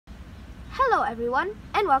Hello everyone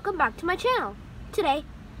and welcome back to my channel. Today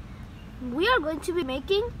we are going to be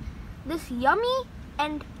making this yummy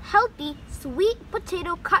and healthy sweet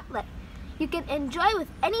potato cutlet. You can enjoy with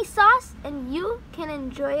any sauce and you can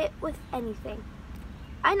enjoy it with anything.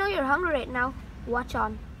 I know you're hungry right now. Watch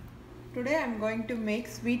on. Today I am going to make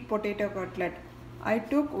sweet potato cutlet. I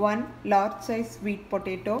took one large size sweet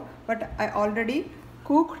potato, but I already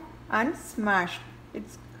cooked and smashed.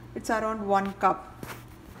 It's around 1 cup.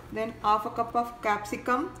 Then half a cup of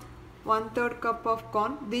capsicum, 1/3 cup of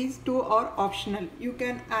corn. These two are optional. You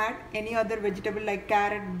can add any other vegetable like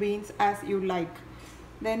carrot, beans as you like.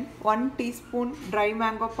 Then 1 teaspoon dry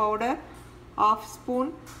mango powder, half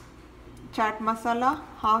spoon chaat masala,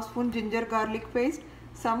 half spoon ginger garlic paste,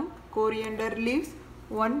 some coriander leaves,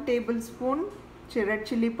 1 tablespoon red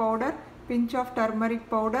chili powder, pinch of turmeric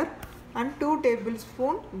powder, and 2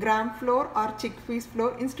 tablespoon gram flour or chickpeas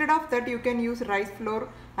flour. Instead of that you can use rice flour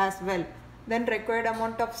as well. Then required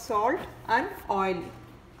amount of salt and oil.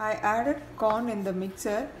 I added corn in the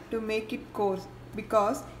mixer to make it coarse,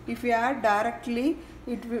 because if we add directly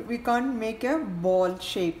we can't make a ball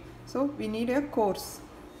shape, so we need a coarse.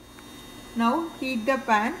 Now heat the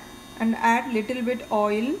pan and add little bit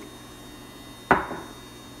oil.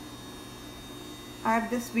 Add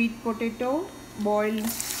the sweet potato, boil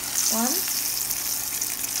one,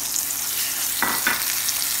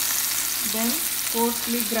 then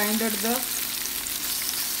coarsely grinded the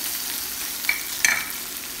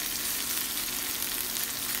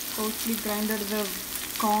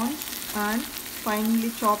corn and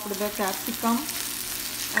finely chopped the capsicum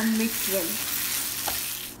and mix well.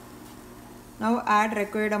 Now add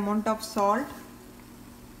required amount of salt,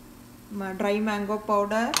 dry mango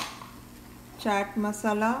powder, chaat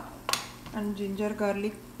masala and ginger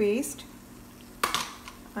garlic paste,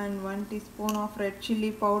 and 1 teaspoon of red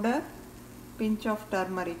chili powder, pinch of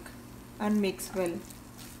turmeric, and mix well.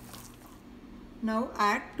 Now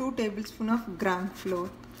add 2 tablespoons of gram flour.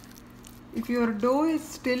 If your dough is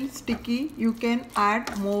still sticky, you can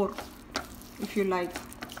add more if you like.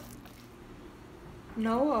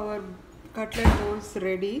 Now our cutlet dough is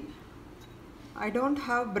ready. I don't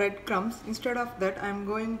have breadcrumbs. Instead of that I am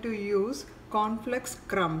going to use cornflakes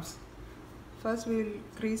crumbs. First we will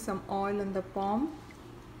grease some oil in the palm.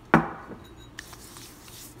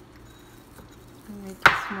 Make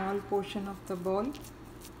a small portion of the ball.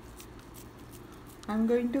 I am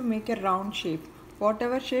going to make a round shape.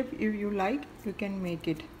 Whatever shape you like, you can make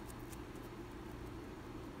it.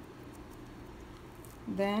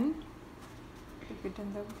 Then dip it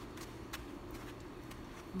in the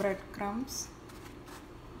breadcrumbs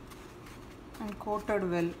and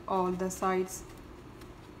coated well all the sides.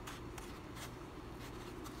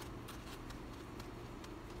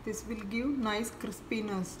 This will give nice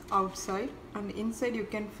crispiness outside, and inside you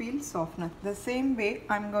can feel softness. The same way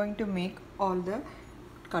I am going to make all the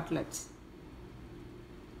cutlets.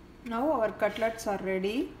 Now our cutlets are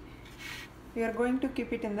ready. We are going to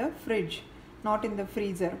keep it in the fridge, not in the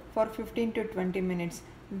freezer, for 15 to 20 minutes.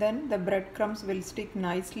 Then the breadcrumbs will stick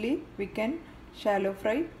nicely. We can shallow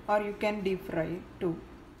fry or you can deep fry too.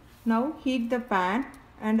 Now heat the pan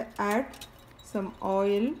and add some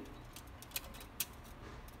oil.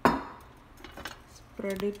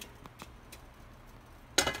 Spread it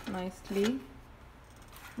nicely.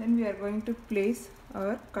 Then we are going to place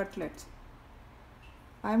our cutlets.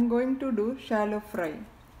 I am going to do shallow fry.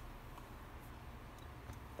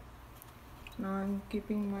 Now I am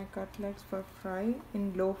keeping my cutlets for fry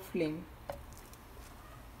in low flame.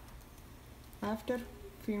 After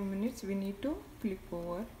few minutes we need to flip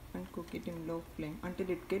over and cook it in low flame until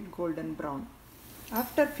it gets golden brown.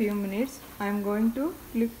 After few minutes I am going to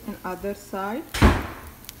flip on other side,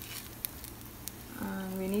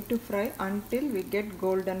 and we need to fry until we get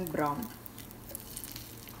golden brown.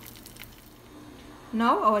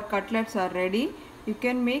 Now our cutlets are ready. You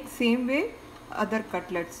can make same way other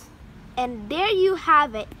cutlets. And there you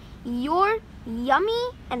have it. Your yummy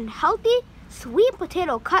and healthy sweet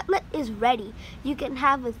potato cutlet is ready. You can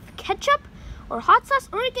have with ketchup or hot sauce,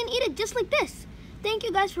 or you can eat it just like this. Thank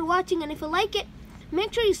you guys for watching, and if you like it,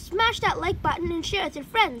 make sure you smash that like button and share it with your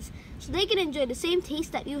friends so they can enjoy the same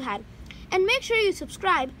taste that you had. And make sure you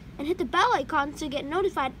subscribe and hit the bell icon to get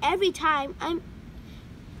notified every time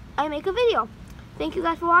I make a video. Thank you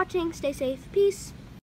guys for watching. Stay safe. Peace.